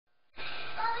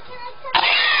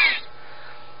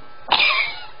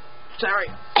Sorry.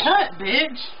 Cut,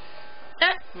 bitch.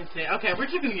 Let me see. Okay, we're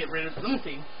just gonna get rid of this. Let me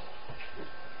see.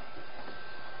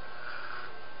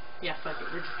 Yeah, fuck it.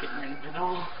 We're just getting rid of it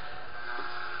all.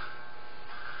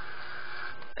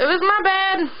 It was my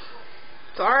bad.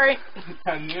 Sorry.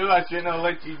 I knew I shouldn't have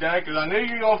let you down because I knew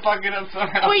you were going to fuck it up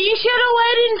somehow. Well, you should have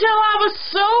waited until I was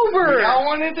sober. I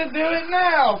wanted to do it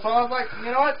now, so I was like,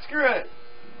 you know what, screw it.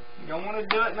 You don't want to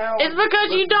do it now? It's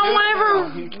because you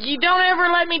don't ever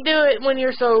let me do it when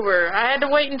you're sober. I had to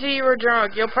wait until you were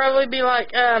drunk. You'll probably be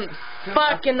like,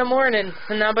 fuck in the morning.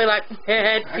 And I'll be like,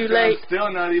 it's too late. I'm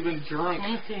still not even drunk.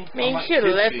 I mean, you should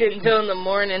have left it until in the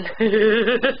morning.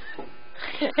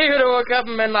 He would have woke up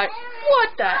and been like, what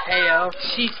the hell?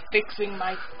 She's fixing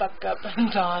my fuck up.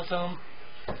 It's awesome.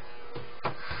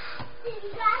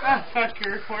 Oh, fuck,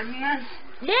 you're recording this?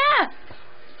 Yeah.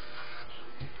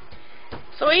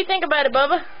 So what do you think about it,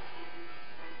 Bubba?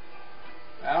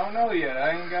 I don't know yet.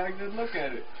 I ain't got a good look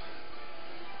at it.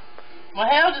 Well,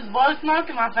 hell, just blow smoke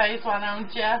in my face, why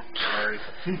don't ya? Sorry.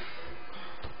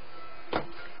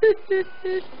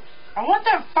 I want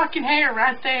that fucking hair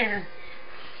right there.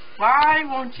 Why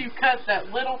won't you cut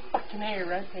that little fucking hair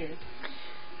right there?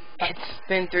 It's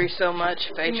been through so much.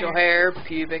 Facial hair,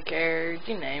 pubic hair,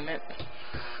 you name it.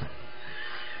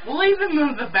 We'll even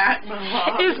move the back one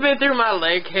off. It's been through my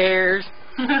leg hairs,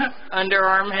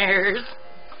 underarm hairs.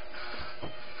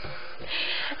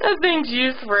 That thing's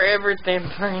used for everything.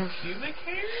 Pubic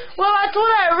hair? Well, that's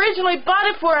what I originally bought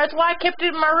it for. That's why I kept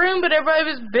it in my room, but everybody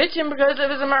was bitching because it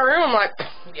was in my room. I'm like,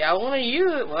 yeah, I want to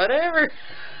use it, whatever.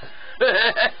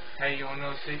 Hey, you want to know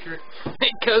a secret?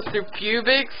 It goes through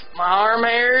pubics, my arm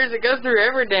hairs, it goes through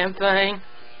every damn thing.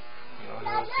 You want to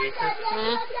know a secret?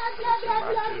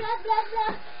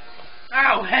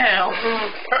 Oh, hell.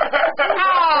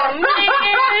 Oh,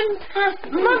 man.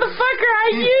 Motherfucker, I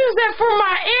use that for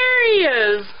my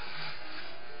areas.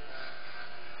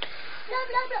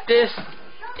 This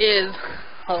is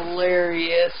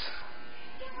hilarious.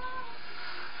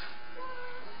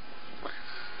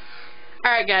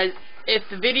 Alright, guys. If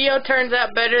the video turns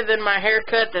out better than my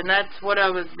haircut, then that's what I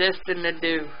was destined to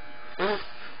do.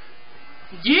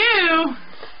 You?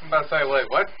 I'm about to say, wait,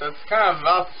 what? That's kind of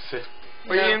opposite.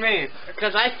 What do you mean?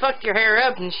 Because I fucked your hair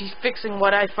up and she's fixing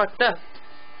what I fucked up.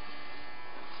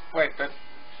 Wait,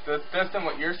 that's not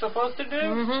what you're supposed to do?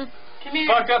 Mm-hmm. Come here.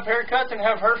 Fuck up haircuts and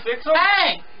have her fix them?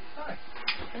 Hey! Hi.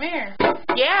 Come here.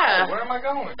 Yeah. Where am I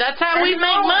going? That's how we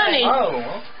make money. Oh,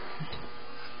 well.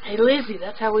 Hey, Lizzie,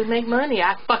 that's how we make money.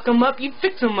 I fuck them up, you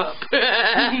fix them up.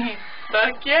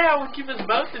 Fuck yeah, we'll keep us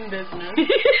both in business.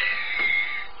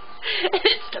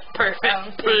 It's the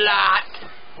perfect plot.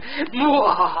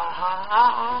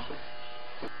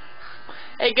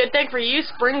 Hey, good thing for you,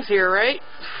 spring's here, right?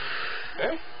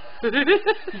 Yeah.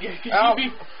 Yeah, 'cause you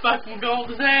be fucking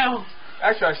gold as hell.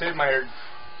 Actually, I shaved my hair.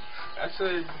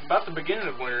 Actually, about the beginning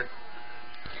of winter.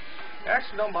 It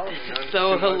actually don't bother me none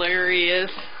So too much.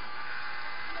 hilarious.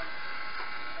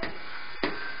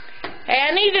 Hey,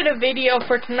 I needed a video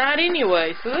for tonight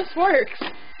anyway, so this works.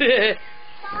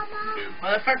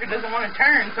 Motherfucker doesn't want to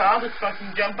turn, so I'll just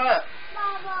fucking jump up.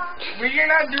 Well, you're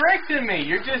not directing me.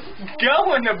 You're just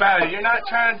going about it. You're not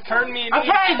trying to turn me into...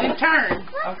 Okay, then turn.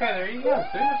 Okay, there you go.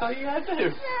 See, that's all you gotta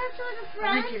do.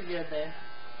 I think you're good there.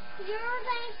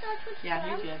 Yeah,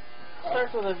 you're good.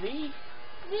 Starts with a V.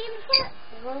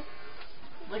 Look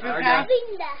Okay. okay.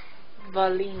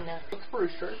 Valina. Looks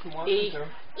pretty straight from what E. I can tell.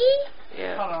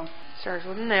 Yeah. Hold on. Starts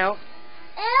with an L.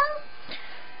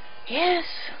 Yes.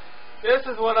 This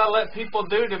is what I let people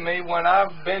do to me when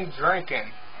I've been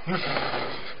drinking.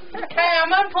 Hey,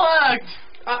 I'm unplugged.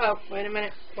 Uh-oh. Wait a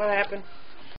minute. What happened?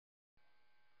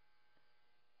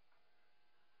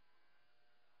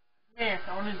 Here,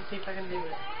 I wanted to see if I can do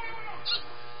it.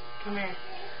 Come here.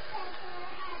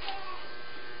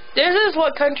 This is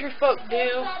what country folk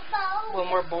do when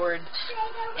we're bored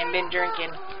and been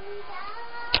drinking.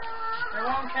 I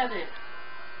won't cut it.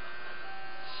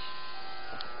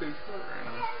 Pretty short right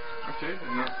now. Okay,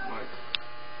 and that's like...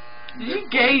 Did you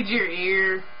gauge your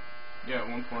ear? Yeah, at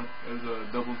one point. It was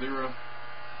a 00.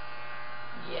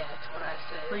 Yeah, that's what I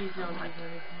said. Please don't like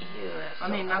it. Ew, that's I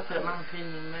mean, so not that ugly. my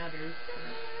opinion matters.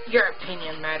 Your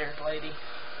opinion matters, lady.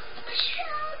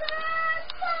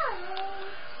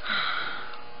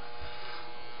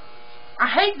 I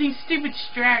hate these stupid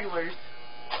stragglers.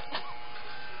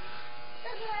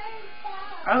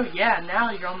 Oh yeah, now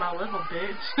you're on my level,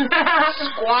 bitch.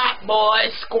 Squat,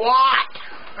 boy, squat.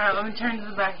 Alright, let me turn to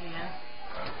the back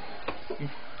again.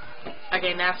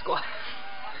 Okay, now squat.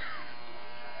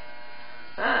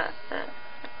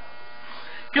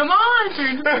 Come on,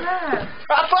 turn to the left.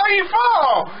 I saw you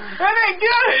fall. That ain't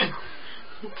good.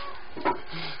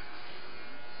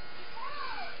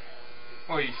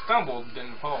 Well, you stumbled,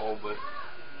 didn't fall, but.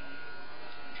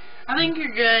 I think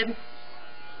you're good.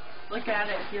 Look at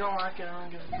it. If you don't like it,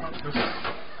 I'm gonna cut it.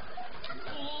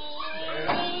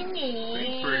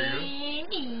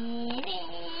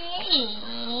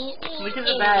 Look at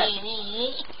the back.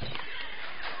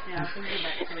 Yeah, I think the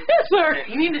back too. Sorry.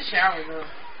 You need to shower though.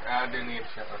 I do need a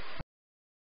shower.